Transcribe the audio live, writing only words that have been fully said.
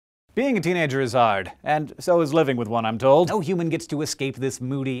Being a teenager is hard, and so is living with one, I'm told. No human gets to escape this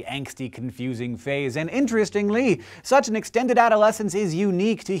moody, angsty, confusing phase, and interestingly, such an extended adolescence is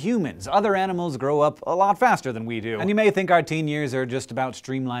unique to humans. Other animals grow up a lot faster than we do. And you may think our teen years are just about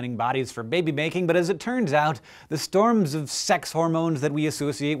streamlining bodies for baby making, but as it turns out, the storms of sex hormones that we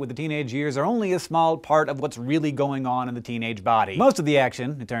associate with the teenage years are only a small part of what's really going on in the teenage body. Most of the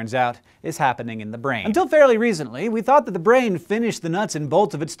action, it turns out, is happening in the brain. Until fairly recently, we thought that the brain finished the nuts and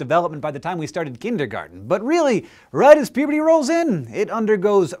bolts of its development by the time we started kindergarten. But really, right as puberty rolls in, it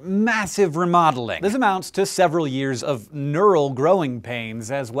undergoes massive remodeling. This amounts to several years of neural growing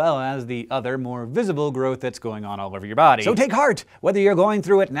pains, as well as the other, more visible growth that's going on all over your body. So take heart, whether you're going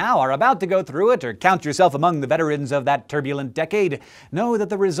through it now, or about to go through it, or count yourself among the veterans of that turbulent decade. Know that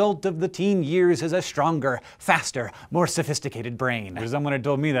the result of the teen years is a stronger, faster, more sophisticated brain. Or someone had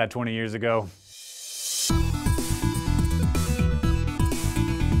told me that 20 years ago.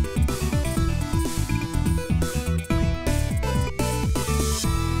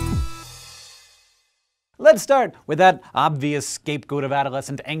 Let's start with that obvious scapegoat of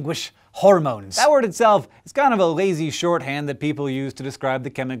adolescent anguish, hormones. That word itself is kind of a lazy shorthand that people use to describe the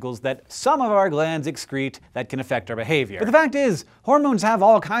chemicals that some of our glands excrete that can affect our behavior. But the fact is, hormones have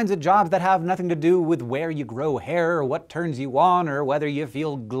all kinds of jobs that have nothing to do with where you grow hair, or what turns you on, or whether you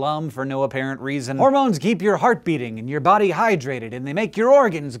feel glum for no apparent reason. Hormones keep your heart beating and your body hydrated, and they make your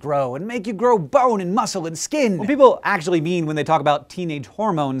organs grow and make you grow bone and muscle and skin. What people actually mean when they talk about teenage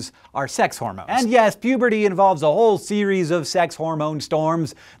hormones are sex hormones. And yes, puberty involves a whole series of sex hormone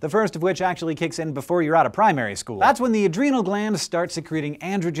storms, the first of which actually kicks in before you're out of primary school. That's when the adrenal glands start secreting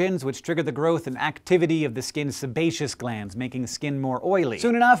androgens, which trigger the growth and activity of the skin's sebaceous glands, making skin more oily.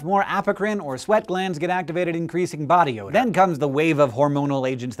 Soon enough, more apocrine or sweat glands get activated, increasing body odor. Then comes the wave of hormonal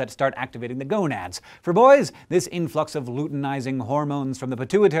agents that start activating the gonads. For boys, this influx of luteinizing hormones from the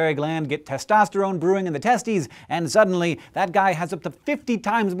pituitary gland get testosterone brewing in the testes, and suddenly, that guy has up to 50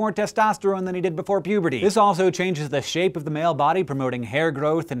 times more testosterone than he did before puberty. This also changes the shape of the male body, promoting hair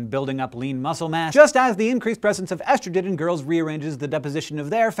growth and building up lean muscle mass, just as the increased presence of estrogen in girls rearranges the deposition of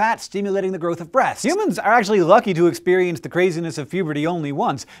their fat, stimulating the growth of breasts. Humans are actually lucky to experience the craziness of puberty only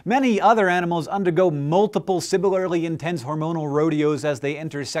once. Many other animals undergo multiple similarly intense hormonal rodeos as they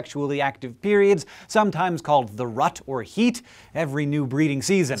enter sexually active periods, sometimes called the rut or heat, every new breeding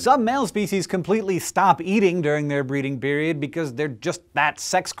season. Some male species completely stop eating during their breeding period because they're just that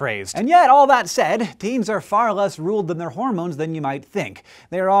sex crazed. And yet, all that said, teens are far less ruled than their hormones than you might think.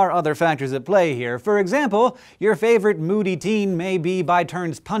 There are other factors at play here. For example, your favorite moody teen may be by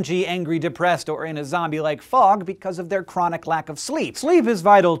turns punchy, angry, depressed, or in a zombie-like fog because of their chronic lack of sleep. Sleep is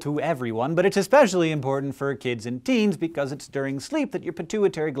vital to everyone, but it's especially important for kids and teens because it's during sleep that your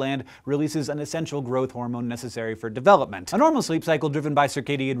pituitary gland releases an essential growth hormone necessary for development. A normal sleep cycle driven by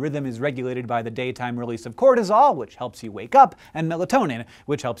circadian rhythm is regulated by the daytime release of cortisol, which helps you wake up, and melatonin,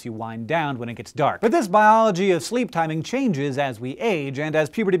 which helps you wind down when it gets dark. But this biology of sleep timing changes as we age, and as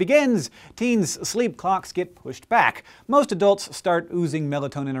puberty begins, teens' sleep clocks get pushed back. Most adults start oozing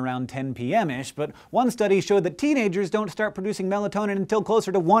melatonin around 10 p.m.-ish, but one study showed that teenagers don't start producing melatonin until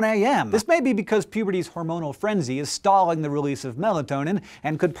closer to 1 a.m. This may be because puberty's hormonal frenzy is stalling the release of melatonin,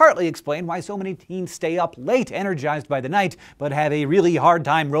 and could partly explain why so many teens stay up late, energized by the night, but have a really hard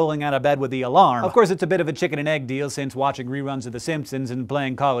time rolling out of bed with the alarm. Of course, it's a bit of a chicken and egg deal, since watching reruns of The Simpsons and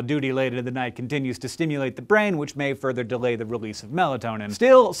playing Call of Duty late into the night continues to stimulate the brain, which may further delay the release of melatonin.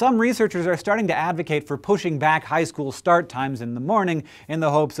 Still, some researchers are starting to advocate for pushing back high school start times in the morning in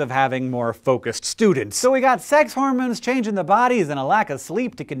the hopes of having more focused students. So we got sex hormones changing the bodies and a lack of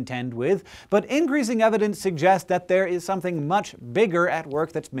sleep to contend with, but increasing evidence suggests that there is something much bigger at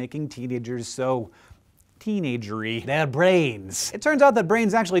work that's making teenagers so teenagery. Their brains. It turns out that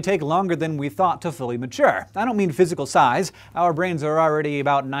brains actually take longer than we thought to fully mature. I don't mean physical size. Our brains are already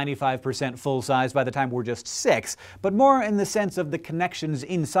about 95% full size by the time we're just 6, but more in the sense of the connections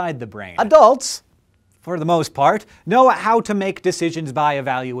inside the brain. Adults, for the most part, know how to make decisions by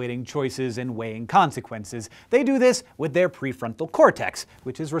evaluating choices and weighing consequences. They do this with their prefrontal cortex,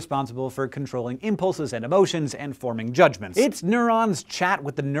 which is responsible for controlling impulses and emotions and forming judgments. Its neurons chat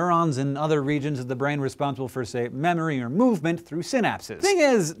with the neurons in other regions of the brain responsible for, say, memory or movement through synapses. Thing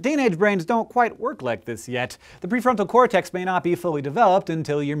is, teenage brains don't quite work like this yet. The prefrontal cortex may not be fully developed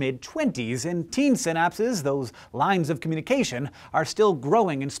until your mid-20s, and teen synapses, those lines of communication, are still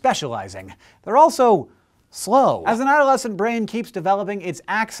growing and specializing. They're also slow. As an adolescent brain keeps developing, its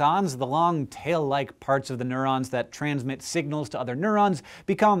axons, the long tail-like parts of the neurons that transmit signals to other neurons,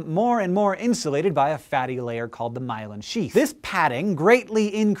 become more and more insulated by a fatty layer called the myelin sheath. This padding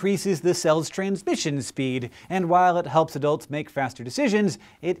greatly increases the cell's transmission speed, and while it helps adults make faster decisions,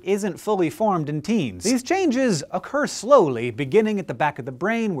 it isn't fully formed in teens. These changes occur slowly, beginning at the back of the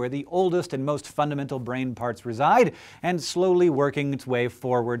brain where the oldest and most fundamental brain parts reside, and slowly working its way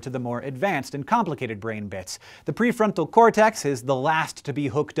forward to the more advanced and complicated brain bits. The prefrontal cortex is the last to be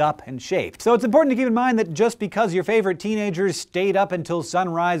hooked up and shaped. So it's important to keep in mind that just because your favorite teenagers stayed up until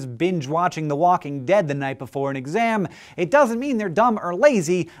sunrise binge-watching The Walking Dead the night before an exam, it doesn't mean they're dumb or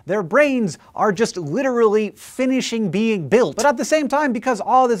lazy. Their brains are just literally finishing being built. But at the same time, because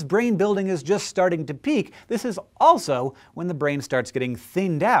all this brain building is just starting to peak, this is also when the brain starts getting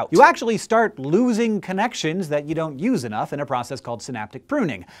thinned out. You actually start losing connections that you don't use enough in a process called synaptic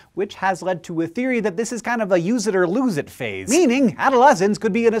pruning, which has led to a theory that this is kind of a use it or lose it phase. Meaning, adolescence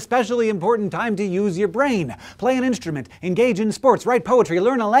could be an especially important time to use your brain. Play an instrument, engage in sports, write poetry,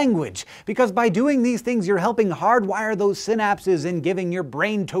 learn a language. Because by doing these things, you're helping hardwire those synapses and giving your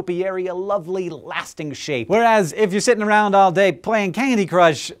brain topiary a lovely, lasting shape. Whereas if you're sitting around all day playing Candy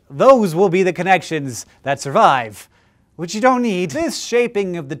Crush, those will be the connections that survive, which you don't need. This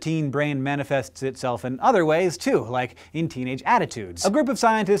shaping of the teen brain manifests itself in other ways too, like in teenage attitudes. A group of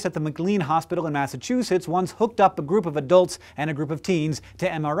scientists at the McLean Hospital in Massachusetts once hooked up a group of adults and a group of teens to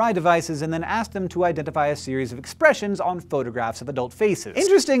MRI devices and then asked them to identify a series of expressions on photographs of adult faces.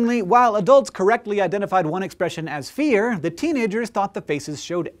 Interestingly, while adults correctly identified one expression as fear, the teenagers thought the faces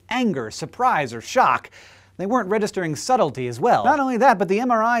showed anger, surprise, or shock. They weren't registering subtlety as well. Not only that, but the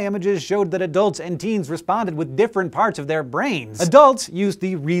MRI images showed that adults and teens responded with different parts of their brains. Adults used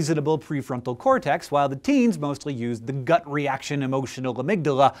the reasonable prefrontal cortex, while the teens mostly used the gut reaction emotional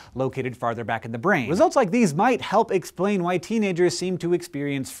amygdala, located farther back in the brain. Results like these might help explain why teenagers seem to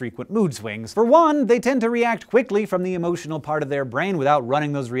experience frequent mood swings. For one, they tend to react quickly from the emotional part of their brain without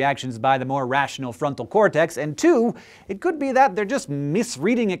running those reactions by the more rational frontal cortex, and two, it could be that they're just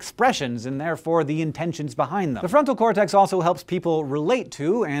misreading expressions and therefore the intentions behind them. The frontal cortex also helps people relate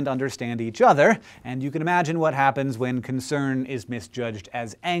to and understand each other, and you can imagine what happens when concern is misjudged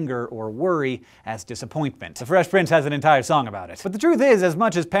as anger or worry as disappointment. The Fresh Prince has an entire song about it. But the truth is, as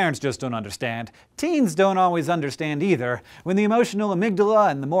much as parents just don't understand, teens don't always understand either. When the emotional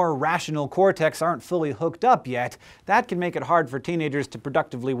amygdala and the more rational cortex aren't fully hooked up yet, that can make it hard for teenagers to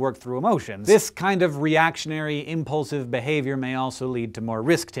productively work through emotions. This kind of reactionary, impulsive behavior may also lead to more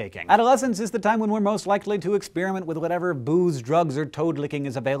risk-taking. Adolescence is the time when we're most likely to experiment with whatever booze, drugs, or toad licking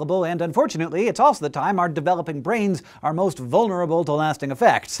is available, and unfortunately, it's also the time our developing brains are most vulnerable to lasting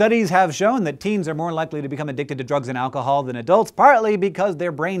effects. Studies have shown that teens are more likely to become addicted to drugs and alcohol than adults, partly because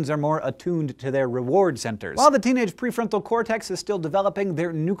their brains are more attuned to their reward centers. While the teenage prefrontal cortex is still developing,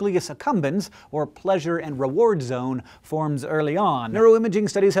 their nucleus accumbens, or pleasure and reward zone, forms early on. Neuroimaging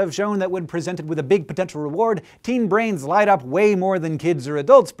studies have shown that when presented with a big potential reward, teen brains light up way more than kids' or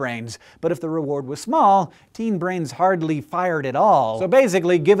adults' brains. But if the reward was small, teen brains hardly fired at all. So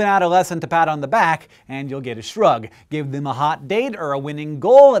basically, give an adolescent a pat on the back and you'll get a shrug. Give them a hot date or a winning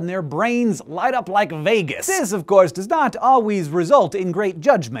goal and their brains light up like Vegas. This, of course, does not always result in great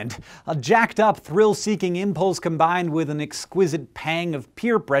judgment. A jacked up, thrill-seeking impulse combined with an exquisite pang of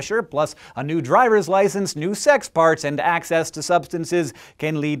peer pressure, plus a new driver's license, new sex parts, and access to substances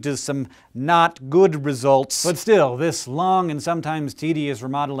can lead to some not good results. But still, this long and sometimes tedious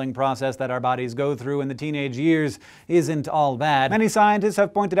remodeling process that our bodies go through in the teenage years isn't all bad. Many scientists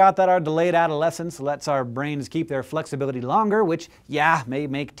have pointed out that our delayed adolescence lets our brains keep their flexibility longer, which, yeah, may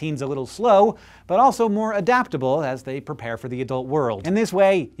make teens a little slow, but also more adaptable as they prepare for the adult world. In this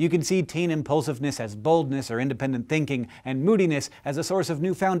way, you can see teen impulsiveness as boldness or independent thinking, and moodiness as a source of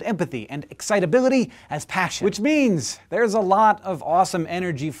newfound empathy, and excitability as passion. Which means there's a lot of awesome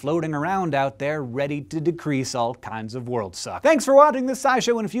energy floating around out there ready to decrease all kinds of world suck. Thanks for watching this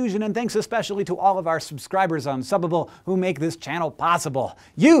SciShow Infusion, and thanks especially to all of our subscribers on Subbable who make this channel possible.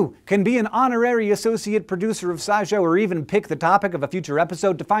 You can be an honorary associate producer of SciShow or even pick the topic of a future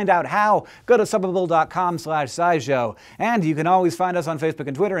episode. To find out how, go to subbable.com/SciShow. And you can always find us on Facebook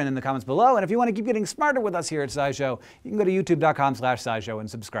and Twitter and in the comments below. And if you want to keep getting smarter with us here at SciShow, you can go to youtube.com/SciShow and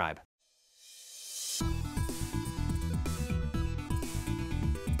subscribe.